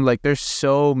Skippy, I'm there's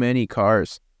so many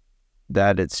cars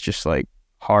that it's just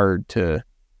hard to.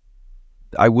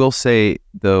 I will say,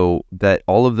 though, that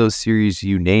all of those series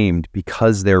you named,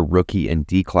 because they're rookie and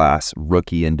D-Class,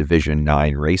 rookie and Division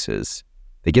 9 races,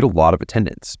 they get a lot of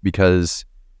attendance. Because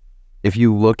if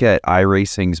you look at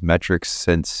iRacing's metrics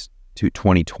since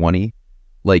 2020,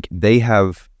 they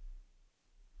have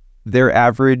their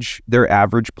average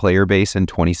player base in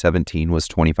 2017 was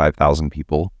 25,000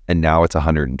 people, and now it's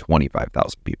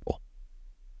 125,000 people.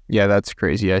 Yeah, that's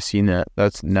crazy. I seen that.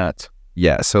 That's nuts.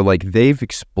 Yeah, so they've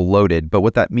exploded, but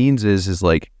what that means is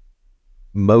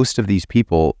most of these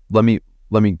people, let me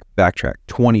backtrack.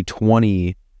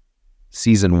 2020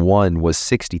 season 1 was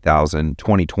 60,000,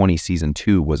 2020 season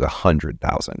 2 was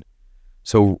 100,000.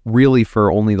 So really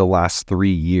for only the last 3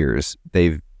 years,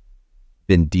 they've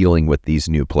been dealing with these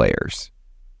new players.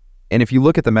 And if you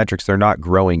look at the metrics, they're not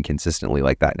growing consistently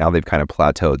like that. Now they've kind of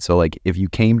plateaued. So like if you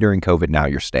came during COVID, now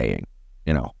you're staying,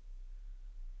 you know.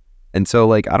 And so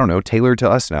like, I don't know, tailor to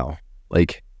us now.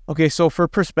 Like, okay, so for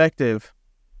perspective,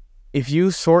 if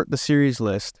you sort the series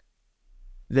list,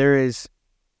 there is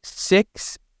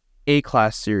 6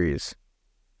 A-class series.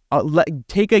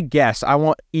 Take a guess. I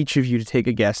want each of you to take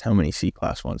a guess how many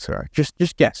C-class ones there are.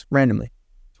 Just guess randomly.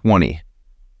 20.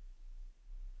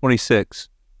 26.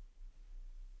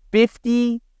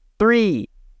 53.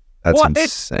 That's What?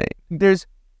 insane. There's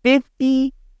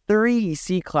 53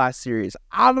 C-class series.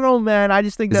 I don't know, man. I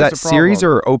just think Is that's that a problem. series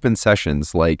or open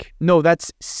sessions? Like, No, that's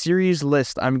series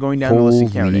list. I'm going down the list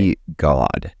and counting. holy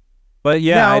God. But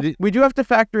yeah, Now, we do have to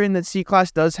factor in that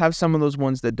C-class does have some of those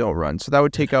ones that don't run. So that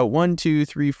would take out 1, 2,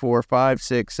 3, 4, 5,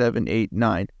 6, 7, 8,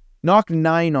 9. Knock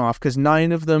 9 off because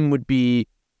 9 of them would be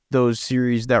those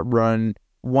series that run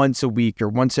once a week or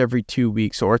once every 2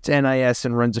 weeks, or it's NIS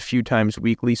and runs a few times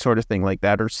weekly, sort of thing like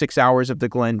that, or 6 hours of the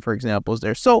Glen, for example, is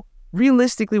there. So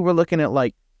realistically, we're looking at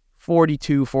like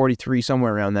 42, 43,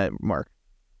 somewhere around that mark.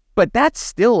 But that's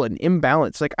still an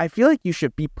imbalance. Like, I feel like you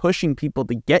should be pushing people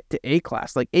to get to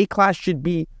A-class. Like, A-class should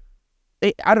be,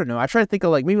 I don't know. I try to think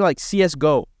of like maybe like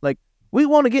CSGO. Like, we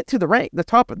want to get to the rank,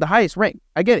 the highest rank.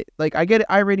 I get it. Like, I get it.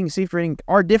 iRating and safety rating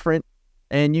are different.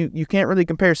 And you can't really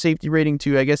compare safety rating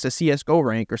to, I guess, a CSGO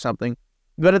rank or something.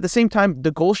 But at the same time,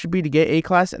 the goal should be to get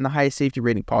A-class and the highest safety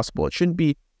rating possible. It shouldn't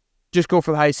be just go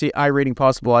for the highest I rating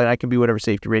possible. I can be whatever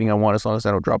safety rating I want as long as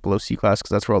I don't drop below C-class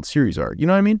because that's where all the series are. You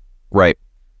know what I mean? Right.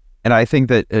 And I think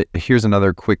that here's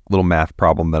another quick little math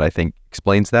problem that I think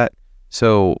explains that.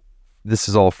 So this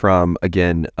is all from,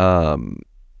 again,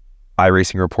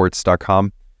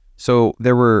 iRacingReports.com. So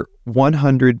there were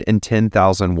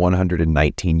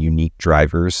 110,119 unique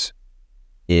drivers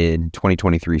in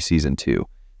 2023 Season 2.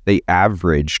 They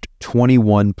averaged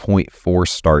 21.4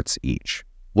 starts each.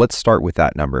 Let's start with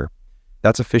that number.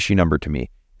 That's a fishy number to me.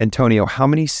 Antonio, how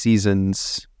many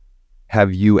seasons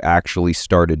have you actually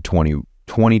started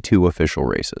 22 official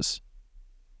races?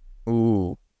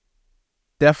 Ooh.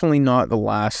 Definitely not the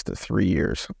last 3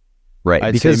 years. Right.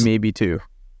 I'd because say maybe 2.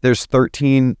 there's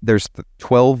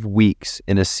 12 weeks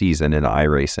in a season in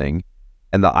iRacing,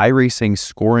 and the iRacing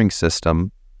scoring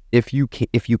system, if you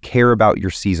care about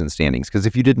your season standings, because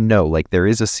if you didn't know, like there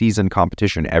is a season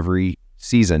competition every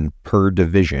season per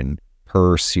division,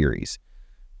 per series.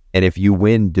 And if you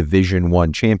win Division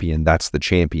 1 champion, that's the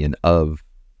champion of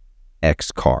X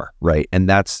car, right? And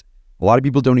that's, a lot of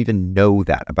people don't even know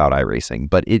that about iRacing,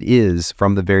 but it is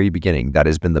from the very beginning, that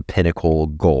has been the pinnacle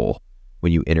goal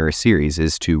when you enter a series,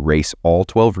 is to race all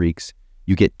 12 weeks.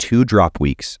 You get 2 drop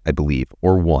weeks, I believe,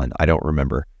 or 1, I don't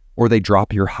remember. Or they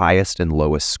drop your highest and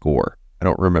lowest score. I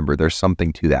don't remember. There's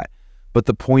something to that. But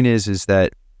the point is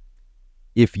that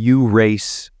if you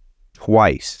race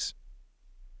twice,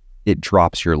 it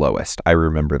drops your lowest. I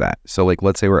remember that. So like,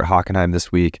 let's say we're at Hockenheim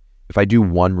this week. If I do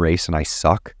 1 race and I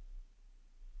suck,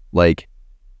 like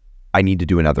I need to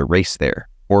do another race there.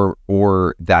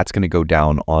 Or that's going to go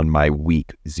down on my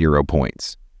week 0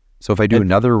 points. So if I do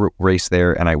another race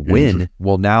there and I win,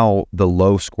 well, now the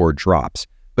low score drops.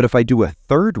 But if I do a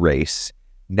third race,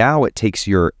 now it takes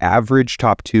your average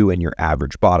top 2 and your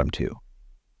average bottom 2.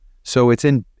 So it's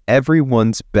in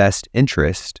everyone's best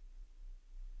interest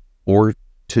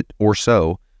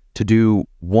to do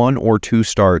 1 or 2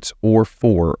 starts, or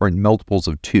 4, or multiples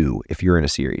of 2 if you're in a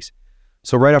series.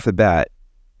 So right off the bat,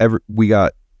 we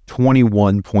got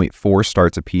 21.4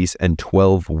 starts apiece and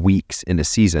 12 weeks in a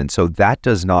season. So that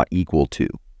does not equal 2.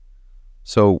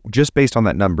 So just based on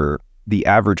that number, the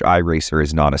average iRacer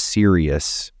is not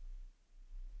serious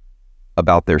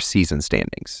about their season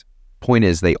standings. Point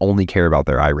is, they only care about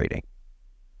their iRating,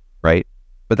 right?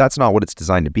 But that's not what it's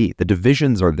designed to be. The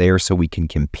divisions are there so we can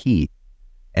compete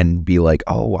and be like,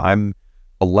 oh, I'm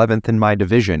 11th in my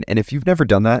division. And if you've never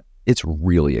done that, it's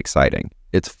really exciting.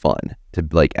 It's fun to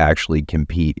like actually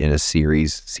compete in a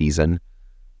series season.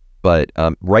 But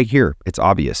right here, it's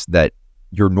obvious that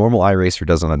your normal iRacer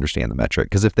doesn't understand the metric,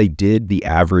 because if they did, the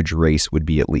average race would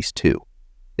be at least 2,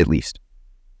 at least.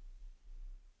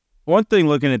 One thing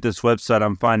looking at this website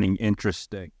I'm finding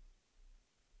interesting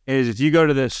is if you go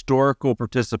to the historical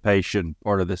participation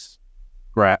part of this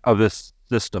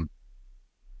system,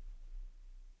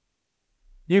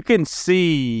 you can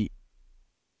see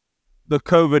the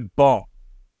COVID bump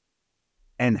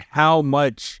and how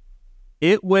much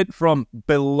it went from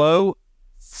below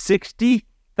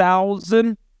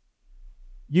 60,000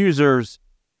 users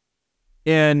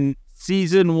in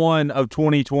season 1 of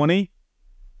 2020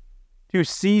 to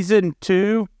season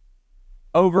 2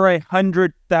 over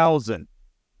 100,000.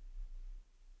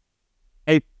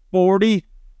 A 40%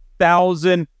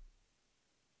 2,000,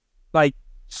 like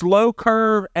slow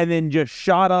curve, and then just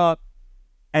shot up.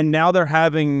 And now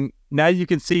now you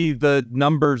can see the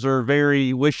numbers are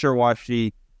very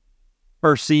wishy-washy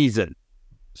per season.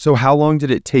 So how long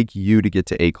did it take you to get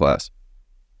to A class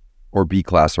or B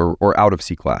class or out of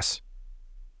C class?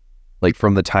 Like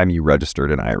from the time you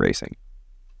registered in iRacing?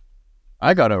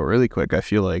 I got out really quick, I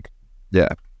feel like. Yeah.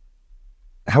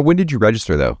 When did you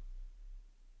register though?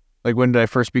 Like when did I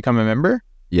first become a member?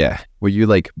 Yeah. Were you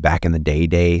like back in the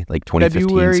day, like 2015,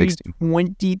 February 16?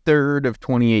 23rd of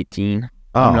 2018.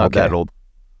 Oh, I'm not okay. that old.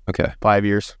 Okay. 5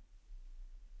 years.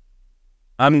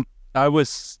 I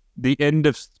was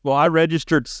I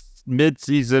registered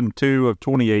mid-season 2 of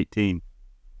 2018.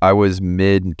 I was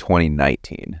mid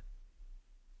 2019.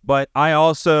 But I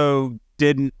also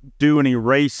didn't do any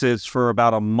races for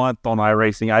about a month on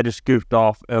iRacing. I just goofed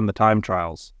off on the time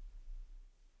trials.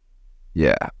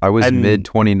 Yeah, I was mid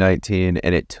 2019,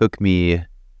 and it took me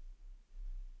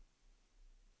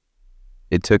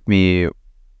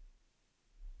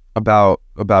about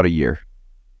a year,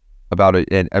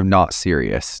 and I'm not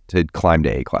serious, to climb to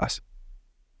A class.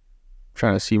 I'm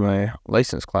trying to see my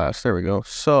license class. There we go.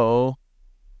 So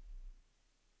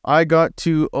I got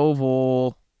to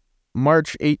Oval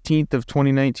March 18th of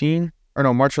 2019, or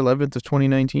no, March 11th of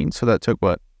 2019. So that took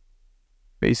what?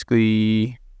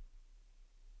 Basically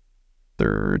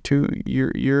about a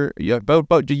year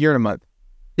and a month.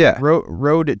 Yeah.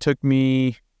 Road, it took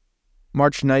me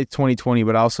March 9th, 2020,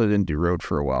 but I also didn't do road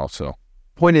for a while. So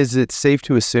Point is, it's safe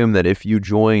to assume that if you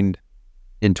joined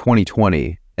in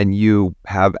 2020 and you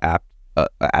have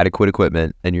adequate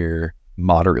equipment and you're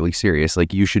moderately serious,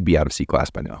 like you should be out of C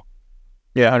class by now.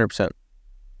 yeah, 100%.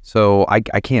 So I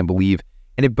can't believe,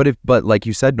 but like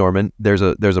you said, Norman, there's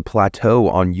a plateau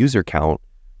on user count.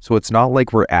 So it's not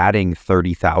like we're adding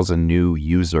 30,000 new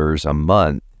users a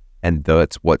month and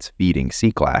that's what's feeding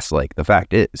C class. Like the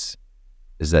fact is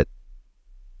that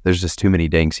there's just too many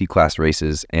dang C class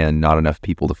races and not enough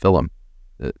people to fill them.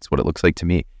 That's what it looks like to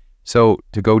me. So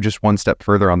to go just one step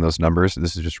further on those numbers,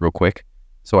 this is just real quick.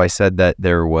 So I said that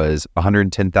there was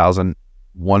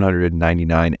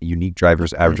 110,199 unique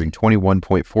drivers averaging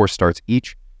 21.4 starts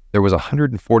each. There was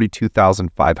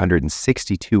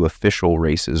 142,562 official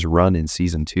races run in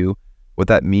Season 2. What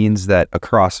that means that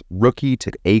across rookie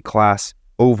to A class,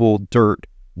 oval, dirt,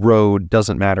 road,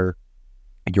 doesn't matter,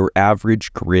 your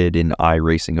average grid in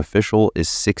iRacing official is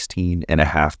 16 and a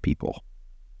half people.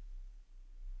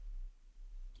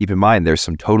 Keep in mind, there's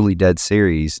some totally dead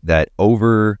series that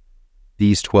over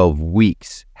these 12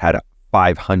 weeks had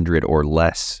 500 or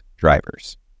less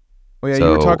drivers. Oh yeah, you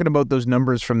were talking about those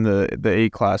numbers from the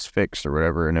A class fixed or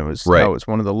whatever, and it was right. That was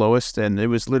one of the lowest, and it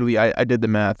was literally I did the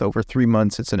math over 3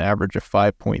 months. It's an average of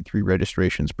 5.3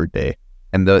 registrations per day,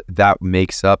 and that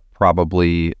makes up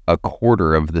probably a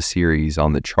quarter of the series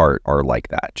on the chart are like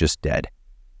that, just dead.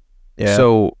 Yeah.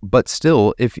 So, but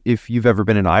still, if you've ever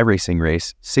been in an iRacing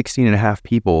race, 16 and a half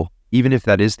people, even if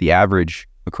that is the average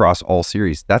across all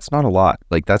series, that's not a lot.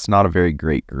 Like that's not a very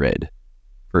great grid.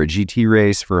 For a GT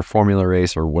race, for a Formula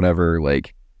race, or whatever,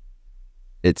 like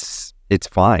it's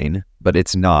fine, but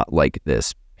it's not like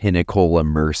this pinnacle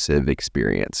immersive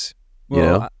experience. Well, you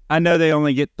know? I know they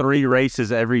only get 3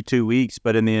 races every 2 weeks,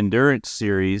 but in the endurance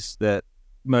series, that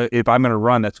if I'm going to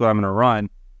run, that's what I'm going to run.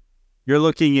 You're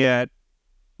looking at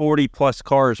 40 plus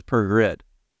cars per grid.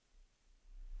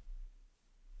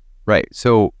 Right.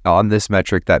 So on this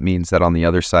metric, that means that on the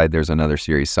other side, there's another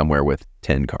series somewhere with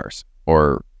 10 cars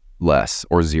or less,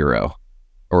 or 0,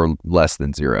 or less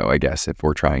than 0, I guess, if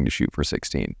we're trying to shoot for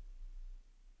 16.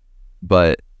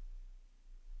 But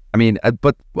we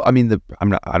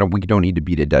don't need to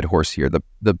beat a dead horse here.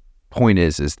 The point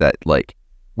is that like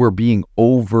we're being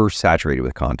oversaturated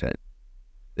with content.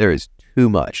 There is too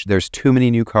much. There's too many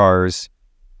new cars.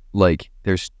 Like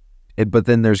but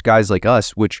then there's guys like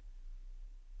us, which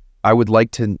I would like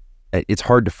to, it's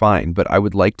hard to find, but I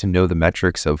would like to know the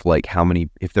metrics of like how many,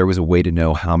 if there was a way to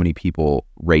know how many people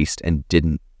raced and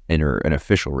didn't enter an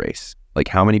official race, like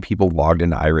how many people logged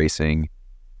into iRacing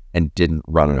and didn't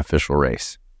run an official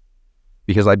race.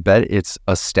 Because I bet it's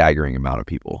a staggering amount of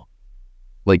people.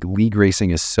 Like league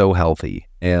racing is so healthy,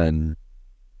 and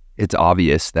it's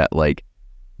obvious that like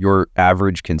your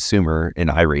average consumer in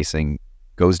iRacing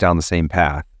goes down the same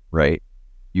path, right?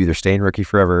 You either stay in rookie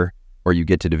forever or you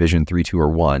get to Division 3, 2, or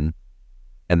 1.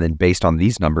 And then based on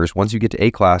these numbers, once you get to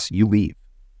A class, you leave.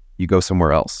 You go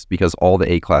somewhere else because all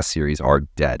the A class series are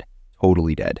dead,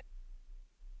 totally dead.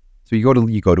 So you go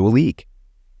to a league.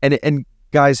 And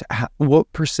guys,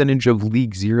 what percentage of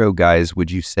League 0 guys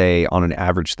would you say on an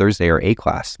average Thursday are A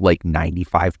class? Like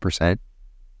 95%?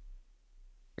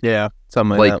 Yeah,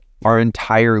 something like that. our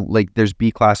entire, like, there's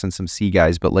B class and some C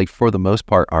guys, but like for the most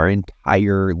part, our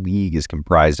entire league is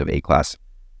comprised of A class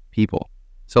people.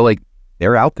 So like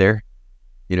they're out there,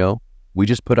 you know, we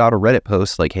just put out a Reddit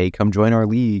post like, hey, come join our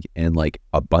league. And like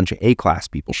a bunch of A class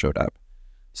people showed up.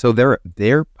 So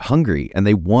they're hungry and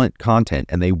they want content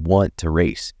and they want to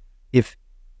race. If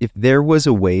there was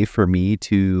a way for me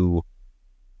to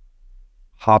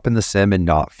hop in the sim and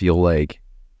not feel like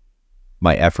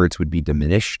my efforts would be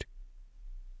diminished,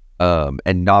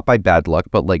 and not by bad luck,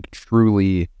 but like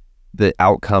truly the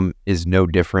outcome is no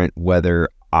different whether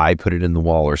I put it in the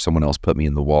wall or someone else put me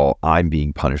in the wall, I'm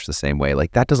being punished the same way.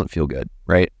 Like that doesn't feel good,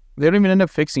 right? They don't even end up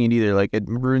fixing it either. Like it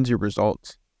ruins your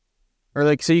results. Or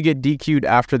like, say you get DQ'd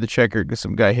after the checker because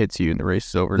some guy hits you and the race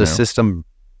is over. The system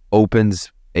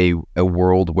opens a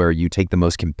world where you take the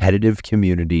most competitive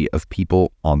community of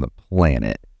people on the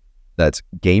planet. That's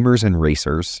gamers and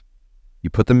racers. You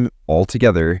put them all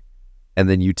together and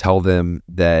then you tell them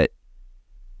that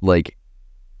like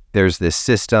there's this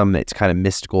system. It's kind of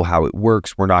mystical how it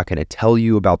works. We're not going to tell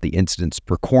you about the incidents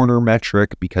per corner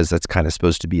metric because that's kind of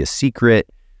supposed to be a secret.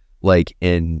 Like,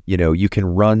 and you know, you can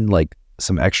run like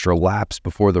some extra laps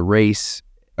before the race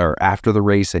or after the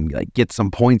race and like get some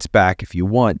points back if you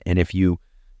want. And if you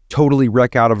totally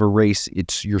wreck out of a race,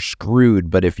 you're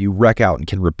screwed. But if you wreck out and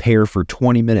can repair for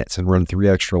 20 minutes and run 3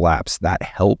 extra laps, that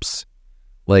helps.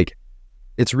 Like,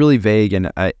 it's really vague.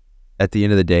 And at the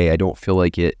end of the day, I don't feel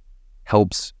like it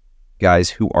helps guys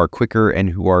who are quicker and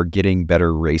who are getting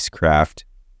better racecraft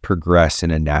progress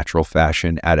in a natural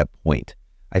fashion at a point.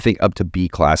 I think up to B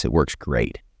class, it works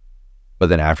great. But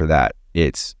then after that,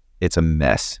 it's a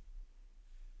mess.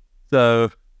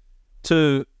 So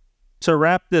to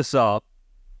wrap this up,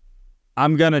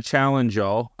 I'm going to challenge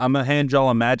y'all. I'm going to hand y'all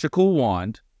a magical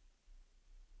wand.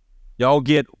 Y'all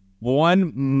get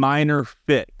one minor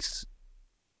fix.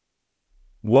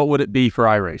 What would it be for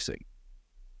iRacing?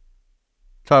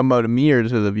 Talking about to me or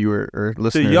to the viewer or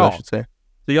listeners, to y'all. I should say.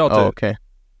 To y'all too. Oh, okay.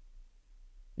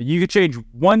 You could change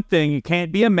one thing. It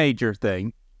can't be a major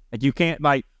thing. Like you can't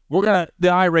like, the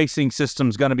iRacing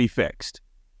system's going to be fixed.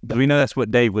 Because we know that's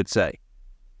what Dave would say.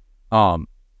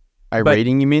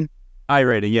 iRating, you mean?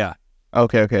 iRating, yeah.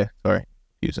 Okay. Sorry.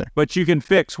 User. But you can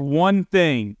fix one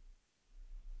thing.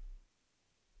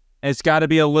 It's got to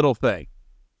be a little thing.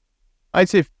 I'd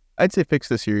say fix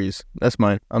the series. That's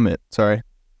mine. I'm it. Sorry.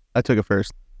 I took it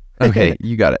first. Okay,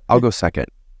 you got it. I'll go second.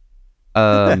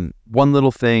 One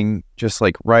little thing, just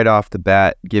like right off the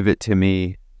bat, give it to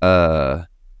me.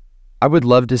 I would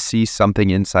love to see something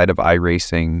inside of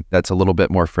iRacing that's a little bit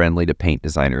more friendly to paint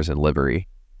designers and livery.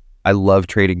 I love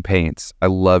trading paints. I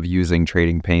love using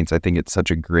trading paints. I think it's such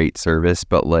a great service,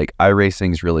 but like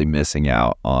iRacing's really missing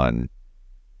out on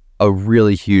a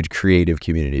really huge creative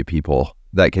community of people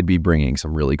that could be bringing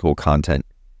some really cool content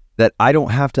that I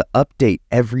don't have to update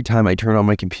every time I turn on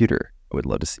my computer. I would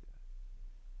love to see.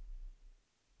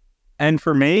 And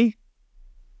for me,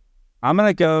 I'm going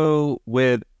to go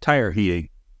with tire heating.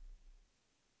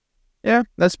 Yeah,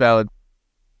 that's valid.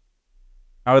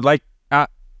 I would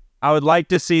like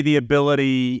to see the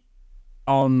ability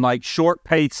on like short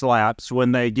pace laps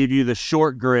when they give you the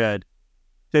short grid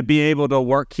to be able to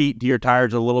work heat to your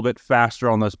tires a little bit faster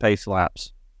on those pace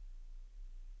laps.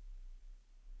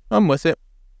 I'm with it.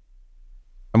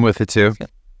 I'm with it too. I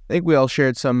think we all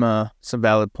shared some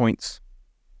valid points.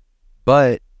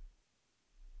 But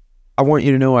I want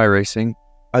you to know, iRacing,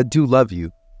 I do love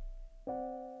you.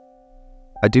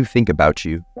 I do think about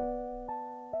you.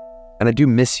 And I do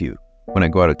miss you when I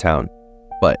go out of town.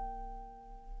 But,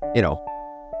 you know,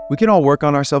 we can all work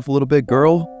on ourselves a little bit,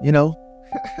 girl, you know?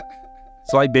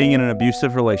 It's like being in an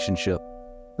abusive relationship.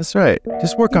 That's right.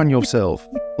 Just work on yourself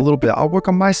a little bit. I'll work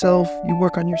on myself. You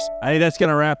work on yourself. I think that's going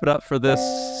to wrap it up for this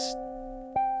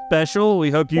special. We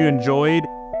hope you enjoyed.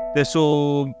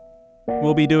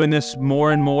 We'll be doing this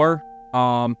more and more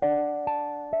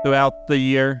throughout the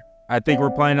year. I think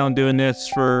we're planning on doing this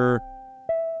for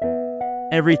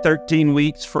every 13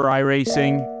 weeks for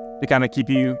iRacing to kind of keep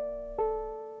you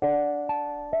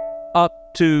up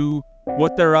to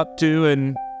what they're up to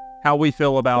and how we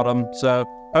feel about them. So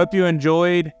hope you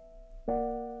enjoyed,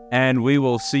 and we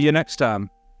will see you next time.